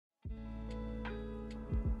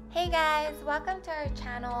Hey guys, welcome to our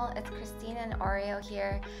channel. It's Christine and Oreo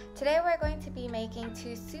here. Today we're going to be making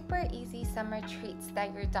two super easy summer treats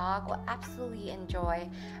that your dog will absolutely enjoy.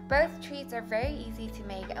 Both treats are very easy to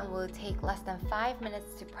make and will take less than 5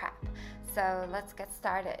 minutes to prep. So let's get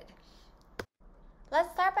started.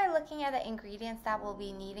 Let's start by looking at the ingredients that we'll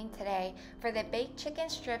be needing today. For the baked chicken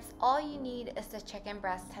strips, all you need is the chicken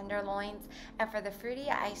breast tenderloins, and for the fruity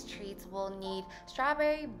ice treats, we'll need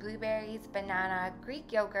strawberry, blueberries, banana, Greek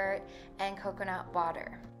yogurt, and coconut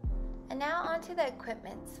water. And now onto the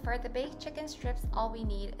equipment. For the baked chicken strips, all we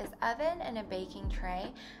need is oven and a baking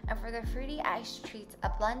tray, and for the fruity ice treats, a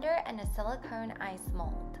blender and a silicone ice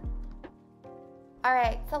mold.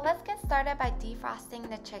 Alright, so let's get started by defrosting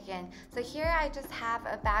the chicken. So here I just have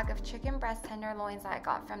a bag of chicken breast tenderloins that I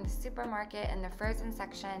got from the supermarket in the frozen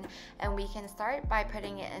section, and we can start by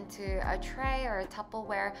putting it into a tray or a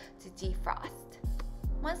Tupperware to defrost.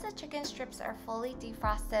 Once the chicken strips are fully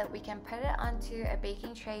defrosted, we can put it onto a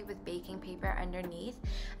baking tray with baking paper underneath,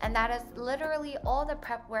 and that is literally all the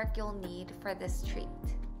prep work you'll need for this treat.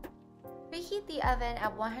 Preheat the oven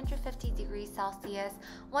at 150 degrees Celsius.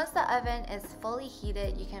 Once the oven is fully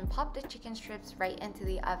heated, you can pop the chicken strips right into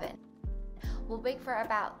the oven. We'll bake for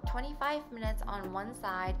about 25 minutes on one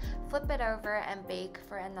side, flip it over, and bake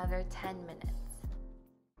for another 10 minutes.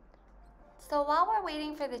 So while we're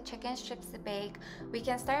waiting for the chicken strips to bake, we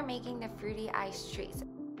can start making the fruity ice treats.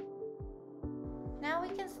 Now we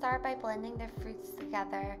can start by blending the fruits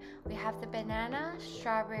together. We have the banana,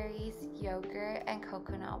 strawberries, yogurt, and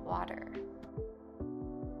coconut water.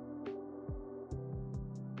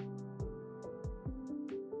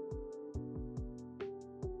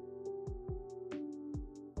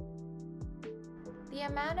 The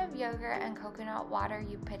amount of yogurt and coconut water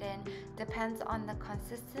you put in depends on the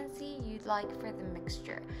consistency you'd like for the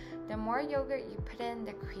mixture. The more yogurt you put in,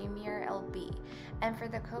 the creamier it'll be. And for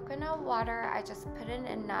the coconut water, I just put in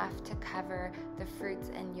enough to cover the fruits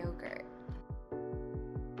and yogurt.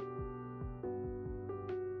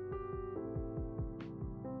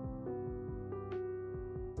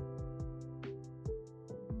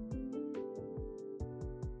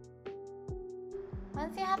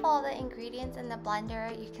 Once you have all the ingredients in the blender,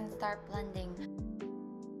 you can start blending.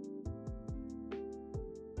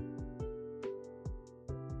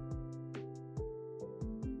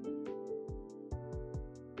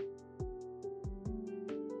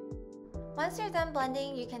 Once you're done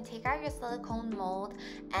blending, you can take out your silicone mold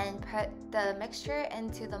and put the mixture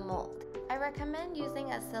into the mold. I recommend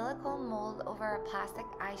using a silicone mold over a plastic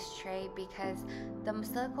ice tray because the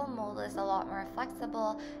silicone mold is a lot more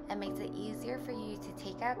flexible and makes it easier for you to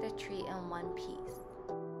take out the treat in one piece.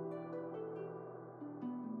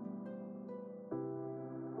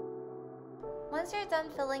 Once you're done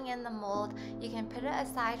filling in the mold, you can put it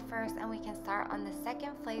aside first and we can start on the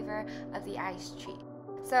second flavor of the ice treat.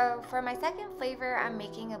 So for my second flavor, I'm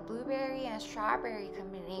making a blueberry and strawberry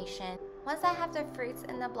combination. Once I have the fruits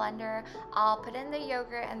in the blender, I'll put in the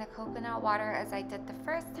yogurt and the coconut water as I did the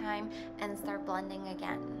first time and start blending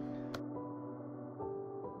again.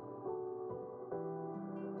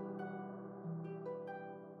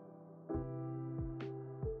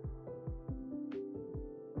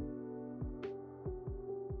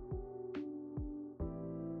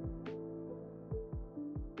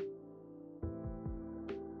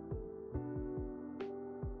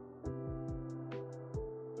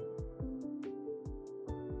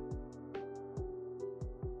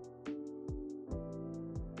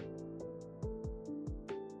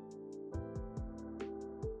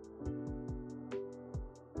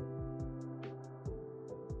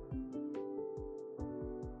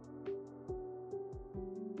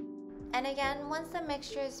 And again, once the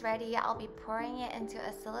mixture is ready, I'll be pouring it into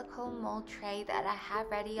a silicone mold tray that I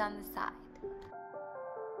have ready on the side.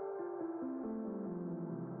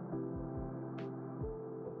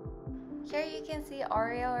 Here you can see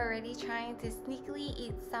Oreo already trying to sneakily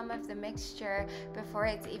eat some of the mixture before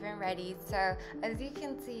it's even ready. So as you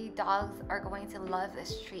can see, dogs are going to love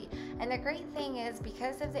this treat. And the great thing is,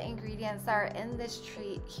 because of the ingredients that are in this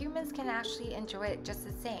treat, humans can actually enjoy it just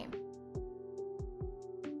the same.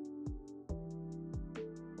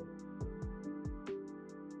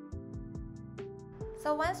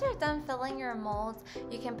 So once you're done filling your molds,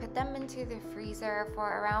 you can put them into the freezer for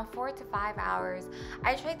around 4 to 5 hours.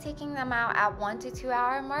 I tried taking them out at 1 to 2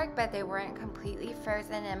 hour mark, but they weren't completely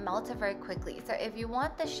frozen and melted very quickly. So if you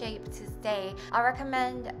want the shape to stay, I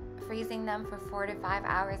recommend freezing them for 4 to 5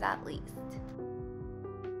 hours at least.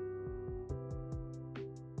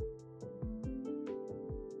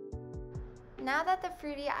 Now that the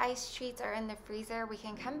fruity ice treats are in the freezer, we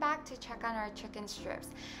can come back to check on our chicken strips.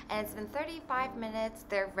 And it's been 35 minutes,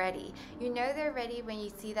 they're ready. You know they're ready when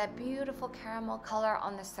you see that beautiful caramel color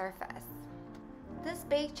on the surface. This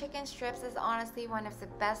baked chicken strips is honestly one of the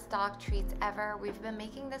best dog treats ever. We've been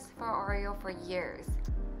making this for Oreo for years.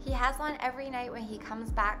 He has one every night when he comes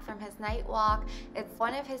back from his night walk. It's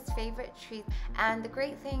one of his favorite treats, and the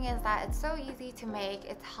great thing is that it's so easy to make,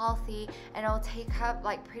 it's healthy, and it'll take up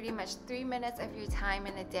like pretty much 3 minutes of your time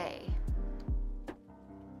in a day.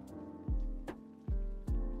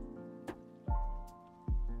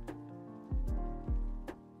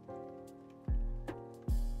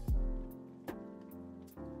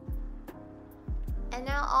 And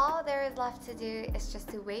now all there is left to do is just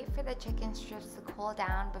to wait for the chicken strips to cool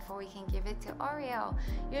down before we can give it to Oreo.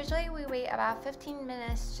 Usually we wait about 15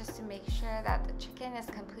 minutes just to make sure that the chicken is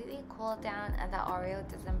completely cooled down and that Oreo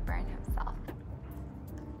doesn't burn himself.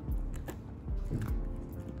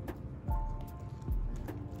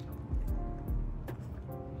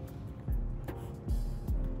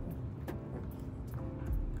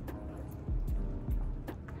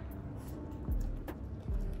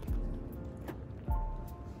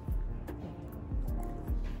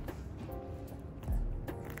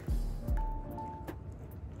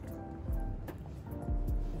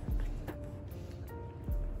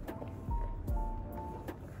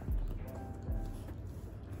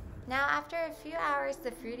 Now after a few hours,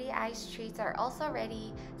 the fruity ice treats are also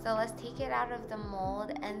ready, so let's take it out of the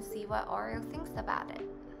mold and see what Oreo thinks about it.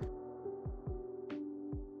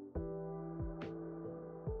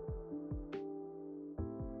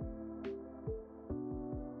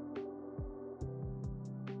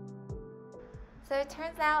 So it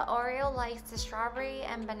turns out Oreo likes the strawberry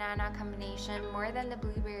and banana combination more than the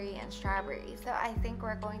blueberry and strawberry. So I think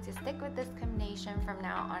we're going to stick with this combination from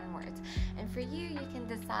now onwards. And for you, you can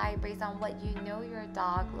decide based on what you know your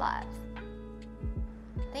dog loves.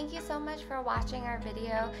 Thank you so much for watching our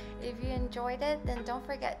video. If you enjoyed it, then don't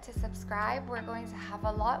forget to subscribe. We're going to have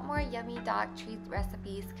a lot more yummy dog treat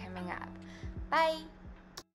recipes coming up. Bye!